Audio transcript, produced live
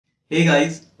Hey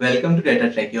guys, welcome to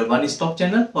DataTrek, your one-stop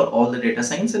channel for all the data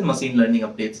science and machine learning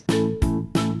updates.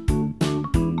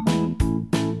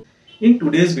 In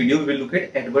today's video, we will look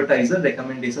at advertiser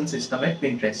recommendation system at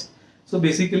Pinterest. So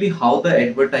basically how the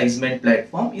advertisement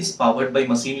platform is powered by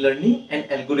machine learning and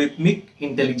algorithmic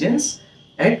intelligence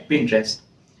at Pinterest.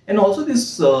 And also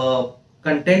this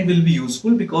content will be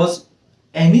useful because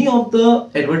any of the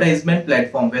advertisement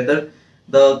platform, whether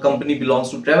the company belongs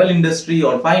to travel industry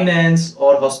or finance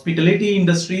or hospitality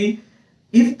industry,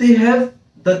 if they have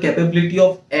the capability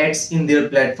of ads in their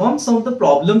platform, some of the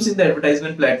problems in the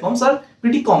advertisement platforms are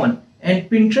pretty common, and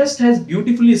Pinterest has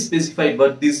beautifully specified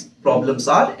what these problems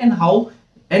are and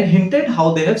hinted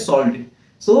how they have solved it.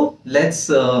 So let's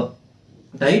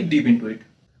dive deep into it.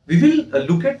 We will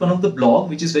look at one of the blog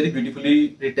which is very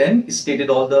beautifully written, stated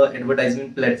all the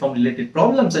advertisement platform related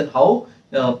problems and how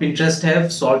Pinterest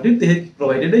have solved it. They have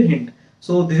provided a hint.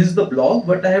 So this is the blog.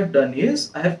 What I have done is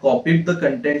I have copied the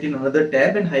content in another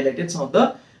tab and highlighted some of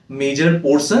the major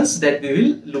portions that we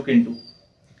will look into.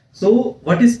 So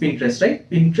what is Pinterest, right?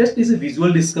 Pinterest is a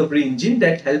visual discovery engine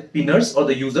that helps pinners or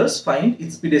the users find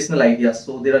inspirational ideas.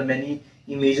 So there are many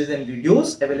images and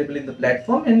videos available in the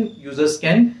platform, and users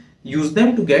can use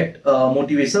them to get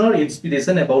motivation or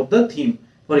inspiration about the theme.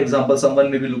 For example,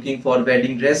 someone may be looking for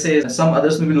wedding dresses, some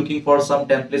others may be looking for some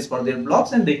templates for their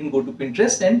blogs, and they can go to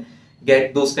Pinterest and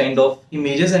get those kind of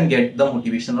images and get the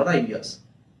motivation or ideas.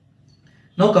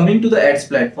 Now coming to the ads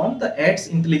platform, the ads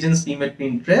intelligence team at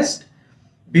Pinterest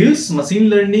builds machine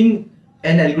learning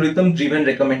and algorithm driven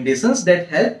recommendations that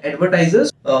help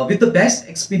advertisers with the best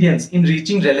experience in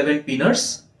reaching relevant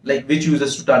pinners, like which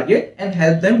users to target, and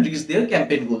help them reach their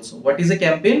campaign goals. So what is a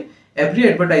campaign? Every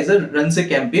advertiser runs a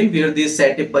campaign where they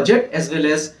set a budget as well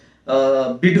as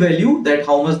bid value, that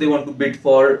how much they want to bid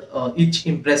for each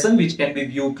impression, which can be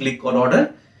view, click or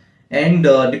order, and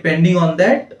depending on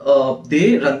that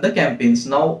they run the campaigns.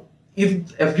 Now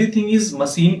if everything is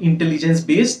machine intelligence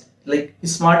based, like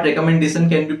smart recommendation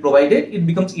can be provided, it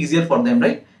becomes easier for them,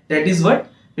 right? That is what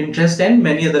Pinterest and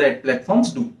many other ad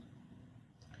platforms do.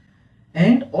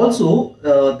 And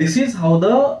also this is how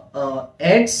the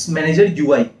ads manager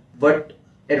UI, what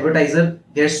advertiser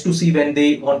gets to see when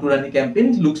they want to run a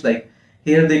campaign, looks like.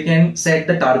 Here they can set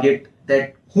the target,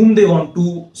 that whom they want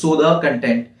to show the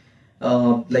content,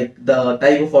 like the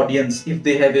type of audience. If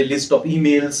they have a list of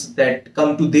emails that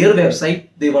come to their website,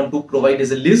 they want to provide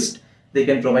as a list, they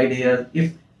can provide here.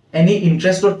 If any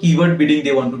interest or keyword bidding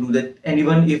they want to do that,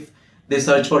 anyone if they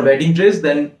search for wedding dress,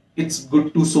 then it's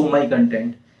good to show my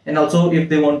content. And also if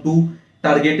they want to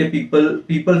target a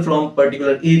people from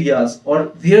particular areas, or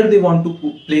where they want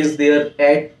to place their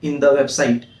ad in the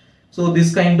website, so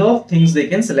this kind of things they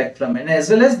can select from, and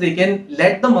as well as they can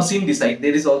let the machine decide.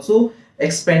 There is also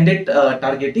expanded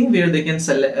targeting where they can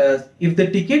select, if they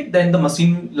tick it, then the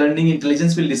machine learning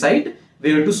intelligence will decide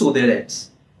where to show their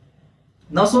ads.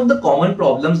 Now some of the common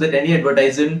problems that any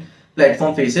advertising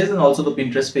platform faces and also the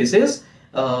Pinterest faces,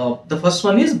 the first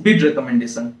one is bid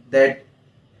recommendation, that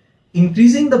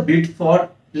increasing the bid for,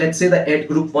 let's say, the ad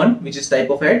group 1, which is type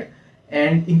of ad,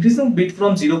 and increasing bid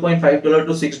from $0.5 to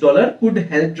 $6 could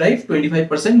help drive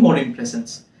 25% more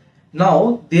impressions.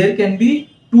 Now there can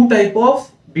be two type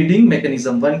of bidding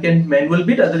mechanism. One can manual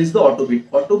bid, other is the auto bid.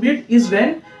 Auto bid is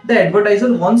when the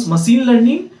advertiser wants machine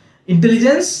learning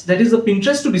intelligence, that is the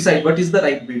Pinterest, to decide what is the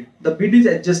right bid. The bid is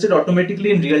adjusted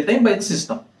automatically in real time by the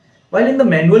system. While in the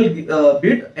manual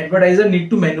bid, advertiser need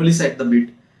to manually set the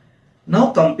bid.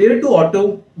 Now compared to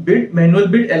auto bid, manual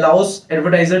bid allows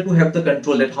advertiser to have the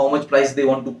control at how much price they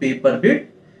want to pay per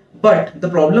bid. But the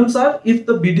problems are, if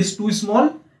the bid is too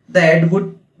small, the ad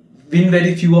would win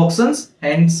very few auctions,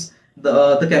 hence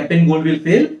the campaign goal will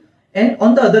fail. And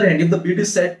on the other hand, if the bid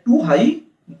is set too high,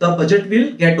 the budget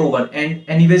will get over, and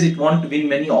anyways it won't win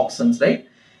many auctions, right?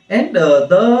 And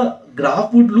the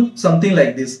graph would look something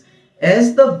like this.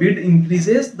 As the bid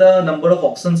increases, the number of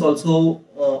auctions also,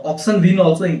 auction win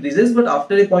also increases, but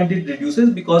after a point it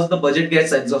reduces because the budget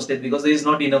gets exhausted, because there is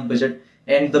not enough budget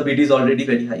and the bid is already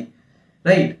very high,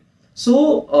 right?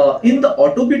 So in the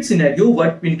auto bid scenario,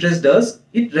 what Pinterest does,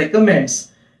 it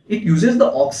uses the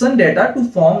auction data to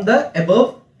form the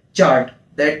above chart,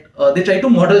 that they try to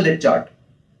model that chart,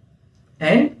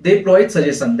 and they provide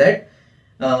suggestion that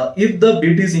if the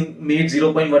bid is made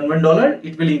 $0.11,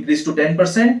 it will increase to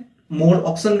 10% more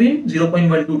auction win,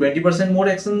 0.1 to 20% more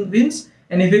auction wins,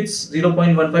 and if it's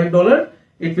 $0.15,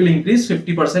 it will increase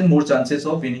 50% more chances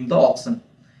of winning the auction.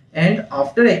 And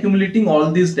after accumulating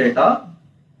all this data,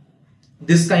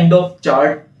 this kind of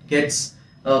chart gets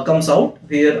comes out,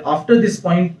 where after this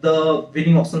point the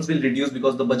winning auctions will reduce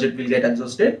because the budget will get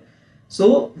exhausted.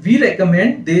 So we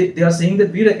recommend, they are saying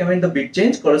that we recommend the bid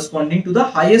change corresponding to the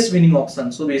highest winning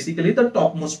auction. So basically the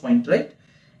topmost point, right?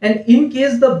 And in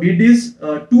case the bid is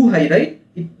too high, right?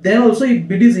 Then also if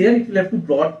bid is here, it will have to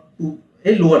brought to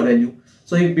a lower value.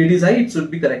 So if bid is high, it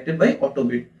should be corrected by auto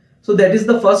bid. So that is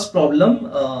the first problem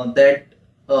that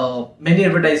many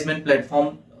advertisement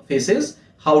platform faces,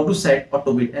 how to set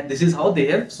auto bid, and this is how they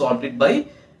have solved it by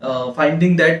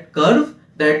finding that curve,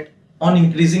 that on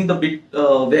increasing the bid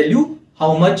value,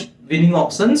 how much winning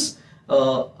auctions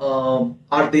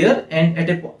are there, and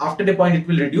after the point it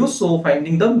will reduce, so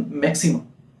finding the maximum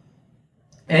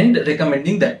and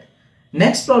recommending that.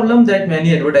 Next problem that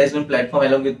many advertisement platform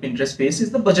along with Pinterest face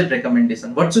is the budget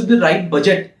recommendation. What should be the right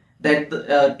budget that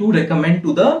to recommend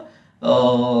to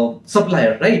the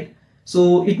supplier, right?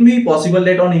 So it may be possible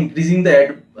that on increasing the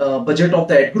ad budget of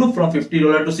the ad group from $50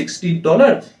 to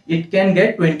 $60, it can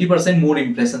get 20% more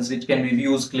impressions, which can be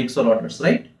views, clicks, or orders,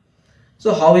 right?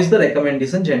 So how is the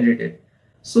recommendation generated?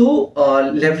 So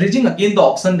leveraging again the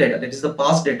auction data, that is the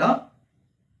past data,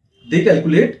 they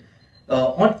calculate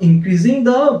on increasing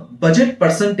the budget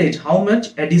percentage, how much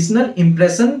additional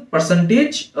impression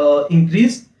percentage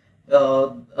increase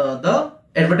the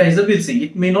advertiser will see.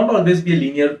 It may not always be a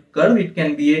linear curve, it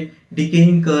can be a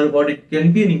decaying curve, or it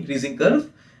can be an increasing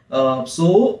curve.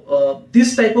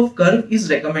 This type of curve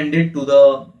is recommended to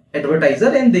the advertiser,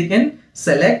 and they can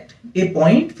select a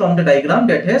point from the diagram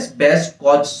that has best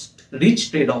cost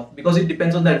rich trade-off, because it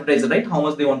depends on the advertiser, right, how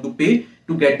much they want to pay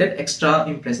to get that extra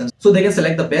impressions. So they can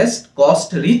select the best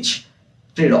cost rich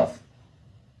trade-off.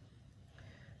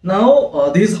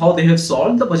 Now this is how they have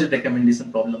solved the budget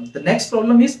recommendation problem. The next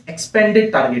problem is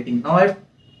expanded targeting. Now I've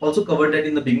also covered that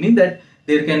in the beginning, that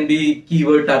there can be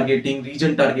keyword targeting,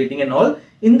 region targeting, and all.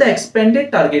 In the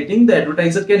expanded targeting, the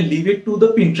advertiser can leave it to the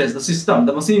Pinterest, the system,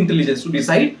 the machine intelligence, to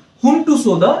decide whom to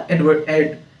show the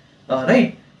ad,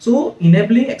 right? So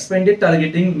enabling expanded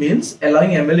targeting means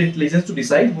allowing ML intelligence to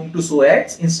decide whom to show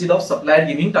ads instead of supplier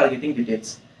giving targeting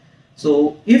details.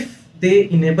 So if they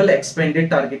enable expanded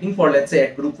targeting for, let's say,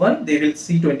 ad group 1, they will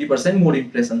see 20% more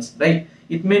impressions, right?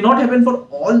 It may not happen for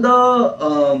all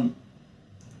the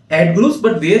ad groups,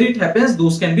 but where it happens,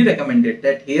 those can be recommended,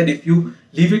 that here if you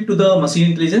leave it to the machine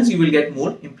intelligence, you will get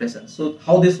more impressions. So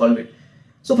how they solve it?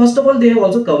 So first of all, they have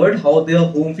also covered how their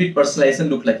home feed personalization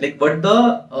look like what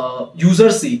the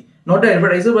users see, not the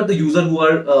advertiser, but the user who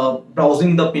are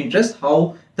browsing the Pinterest,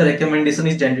 how the recommendation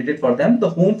is generated for them. The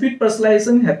home feed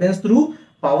personalization happens through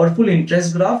powerful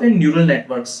interest graph and neural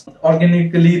networks,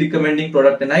 organically recommending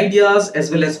product and ideas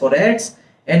as well as for ads.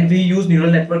 And we use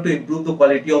neural network to improve the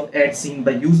quality of ads seen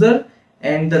by user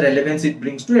and the relevance it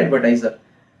brings to advertiser.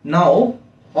 Now,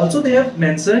 also they have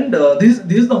mentioned this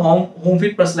is the home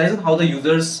feed personalization, how the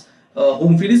users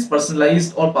home feed is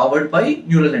personalized or powered by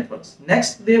neural networks.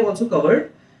 Next, they have also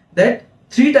covered that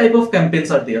 3 types of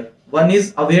campaigns are there. One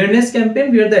is awareness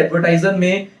campaign, where the advertiser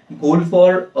may goal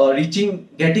for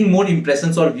getting more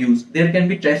impressions or views. There can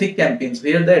be traffic campaigns,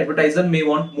 where the advertiser may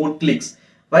want more clicks,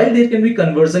 while there can be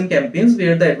conversion campaigns,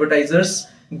 where the advertiser's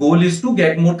goal is to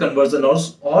get more conversion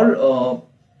or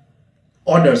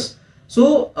orders.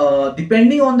 So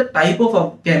depending on the type of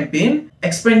a campaign,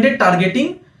 expanded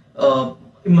targeting,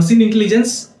 machine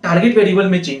intelligence target variable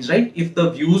may change, right? If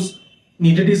the views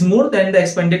needed is more, then the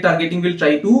expanded targeting will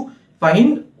try to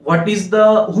find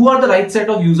who are the right set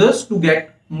of users to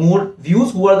get more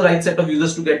views, who are the right set of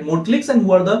users to get more clicks, and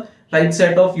who are the right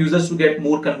set of users to get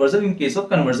more conversion in case of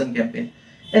conversion campaign.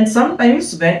 And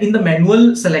sometimes when in the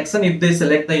manual selection, if they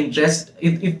select the interest,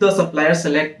 if the supplier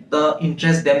select the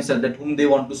interest themselves, that whom they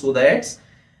want to show the ads,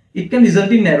 it can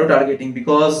result in narrow targeting,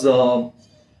 because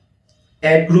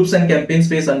ad groups and campaigns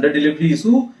face under delivery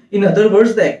issue. In other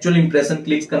words, the actual impression,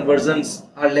 clicks, conversions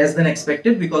are less than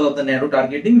expected because of the narrow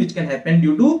targeting, which can happen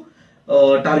due to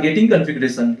targeting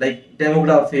configuration like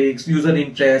demographics, user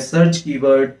interest, search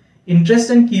keyword. Interest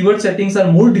and keyword settings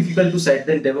are more difficult to set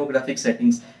than demographic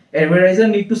settings. Advertiser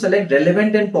need to select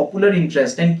relevant and popular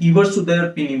interest and keywords to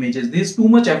their pin images. This is too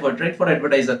much effort, right, for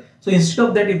advertiser. So instead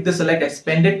of that, if they select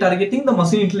expanded targeting, the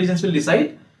machine intelligence will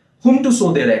decide whom to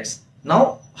show their ads.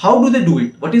 Now, how do they do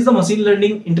it? What is the machine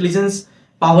learning intelligence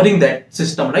powering that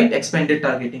system, right? Expanded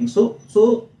targeting. So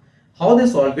how they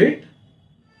solve it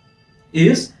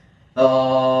is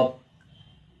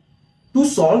to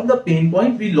solve the pain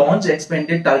point, we launch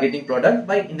expanded targeting product.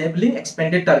 By enabling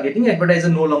expanded targeting, advertiser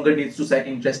no longer needs to set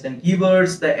interest and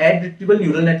keywords. The ad retrieval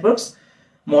neural networks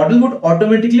model would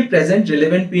automatically present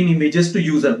relevant pin images to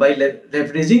user by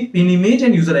leveraging pin image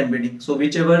and user embedding. So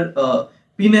whichever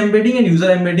pin embedding and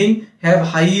user embedding have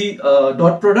high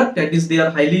dot product, that is they are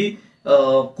highly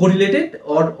correlated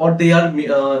or they are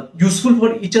useful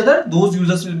for each other, those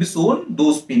users will be shown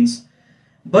those pins.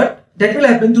 But that will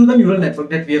happen through the neural network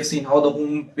that we have seen how the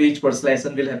home page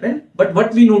personalization will happen. But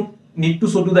what we need to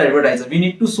show to the advertiser, we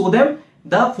need to show them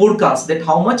the forecast that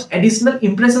how much additional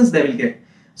impressions they will get.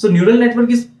 So neural network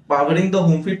is powering the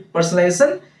home feed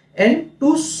personalization, and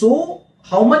to show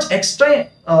how much extra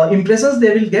impressions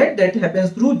they will get, that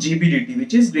happens through GBDT,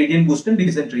 which is gradient boosting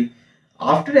decision tree.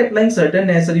 After applying certain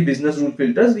necessary business rule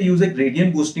filters, we use a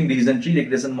gradient boosting decision tree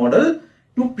regression model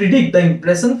to predict the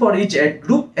impression for each ad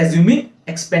group, assuming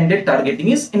expanded targeting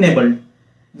is enabled.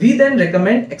 We then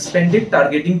recommend expanded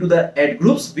targeting to the ad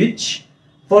groups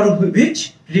for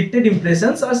which predicted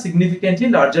impressions are significantly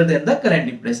larger than the current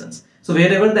impressions. So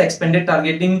wherever the expanded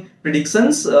targeting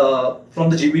predictions from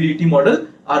the GBDT model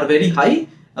are very high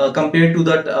compared to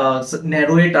that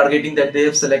narrow targeting that they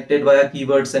have selected via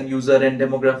keywords and user and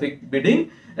demographic bidding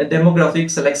and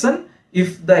demographic selection,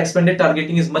 if the expanded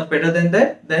targeting is much better than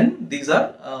that, then these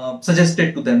are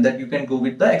suggested to them that you can go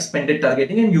with the expanded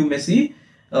targeting and you may see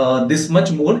this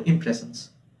much more impressions.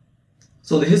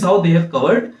 So this is how they have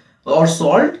covered or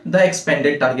solved the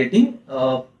expanded targeting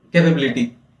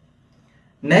capability.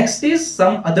 Next is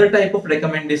some other type of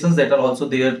recommendations that are also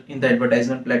there in the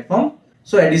advertisement platform.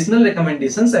 So additional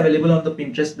recommendations available on the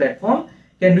Pinterest platform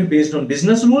can be based on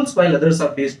business rules, while others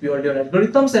are based purely on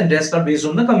algorithms, and rest are based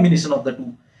on the combination of the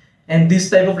two. And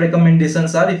this type of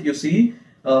recommendations are, if you see,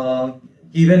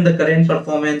 given the current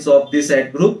performance of this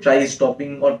ad group, try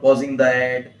stopping or pausing the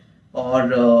ad,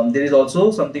 or there is also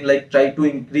something like try to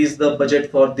increase the budget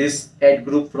for this ad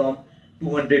group from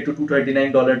 $200 to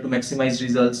 $239 to maximize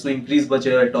results, to increase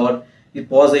budget, or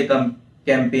pause a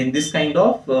campaign. This kind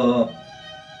of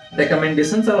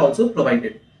recommendations are also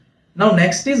provided. Now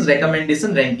next is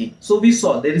recommendation ranking. So we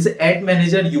saw there is an ad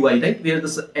manager UI, right, where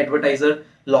the advertiser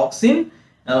logs in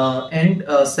and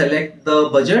select the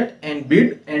budget and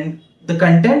bid and the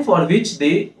content for which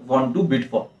they want to bid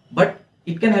for. But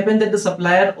it can happen that the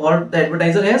supplier or the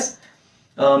advertiser has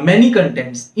many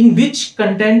contents. In which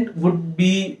content would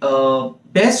be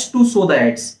best to show the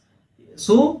ads?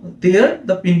 So there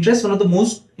the Pinterest, one of the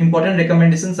most important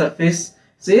recommendation surface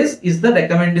says is the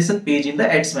recommendation page in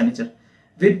the ads manager.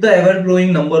 With the ever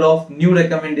growing number of new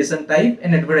recommendation type,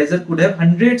 an advertiser could have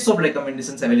hundreds of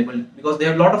recommendations available because they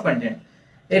have a lot of content.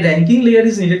 A ranking layer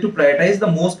is needed to prioritize the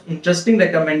most interesting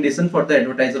recommendation for the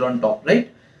advertiser on top,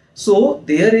 right? So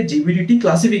there a GBDT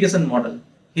classification model.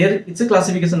 Here it's a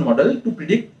classification model to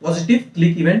predict positive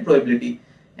click event probability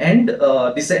and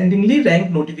descendingly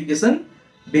rank notification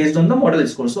based on the model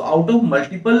score. So out of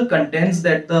multiple contents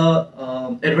that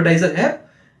the advertiser have,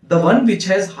 the one which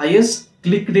has highest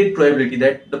click rate probability,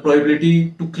 that the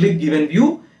probability to click given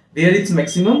view where it's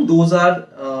maximum, those are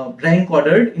rank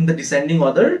ordered in the descending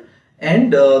order,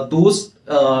 and those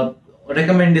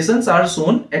recommendations are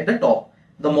shown at the top.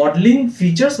 The modeling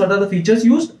features, what are the features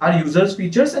used? Are users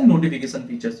features and notification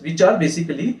features, which are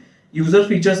basically user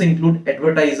features include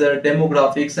advertiser,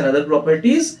 demographics and other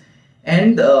properties,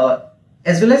 and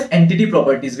as well as entity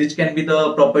properties, which can be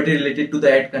the property related to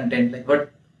the ad content, like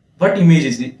what image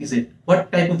is it,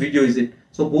 what type of video is it.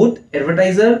 So both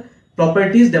advertiser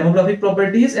properties, demographic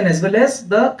properties, and as well as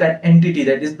the entity,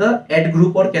 that is the ad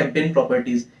group or campaign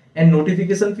properties. And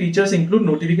notification features include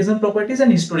notification properties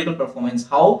and historical performance,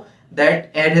 how that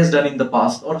ad has done in the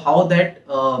past or how that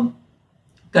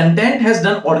content has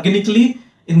done organically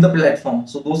in the platform.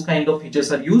 So those kind of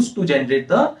features are used to generate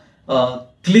the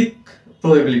click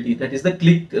probability, that is the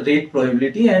click rate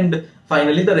probability, and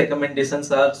finally the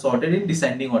recommendations are sorted in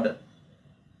descending order.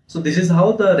 So this is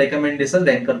how the recommendation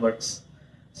ranker works.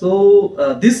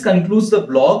 So this concludes the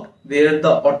blog where the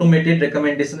automated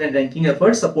recommendation and ranking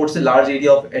effort supports a large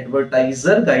area of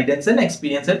advertiser guidance and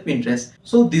experience at Pinterest.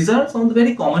 So these are some of the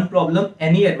very common problem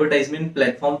any advertisement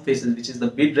platform faces, which is the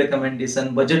bid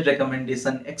recommendation, budget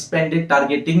recommendation, expanded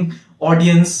targeting,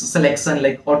 audience selection,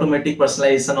 like automatic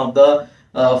personalization of the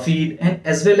feed, and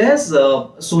as well as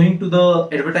showing to the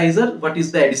advertiser what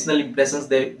is the additional impressions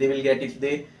they will get if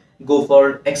they go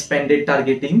for expanded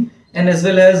targeting, and as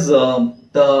well as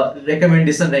the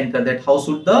recommendation ranker, that how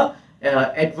should the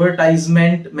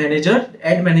advertisement manager,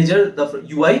 ad manager, the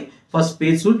UI first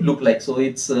page should look like. So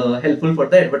it's helpful for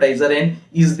the advertiser and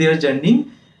is their journey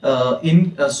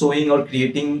in showing or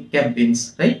creating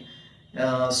campaigns, right?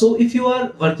 So if you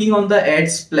are working on the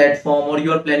ads platform or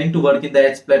you are planning to work in the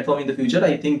ads platform in the future,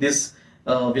 I think this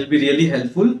will be really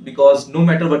helpful, because no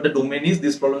matter what the domain is,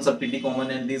 these problems are pretty common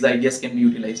and these ideas can be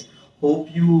utilized. Hope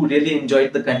you really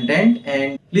enjoyed the content,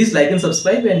 and please like and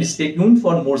subscribe and stay tuned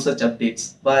for more such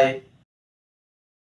updates. Bye.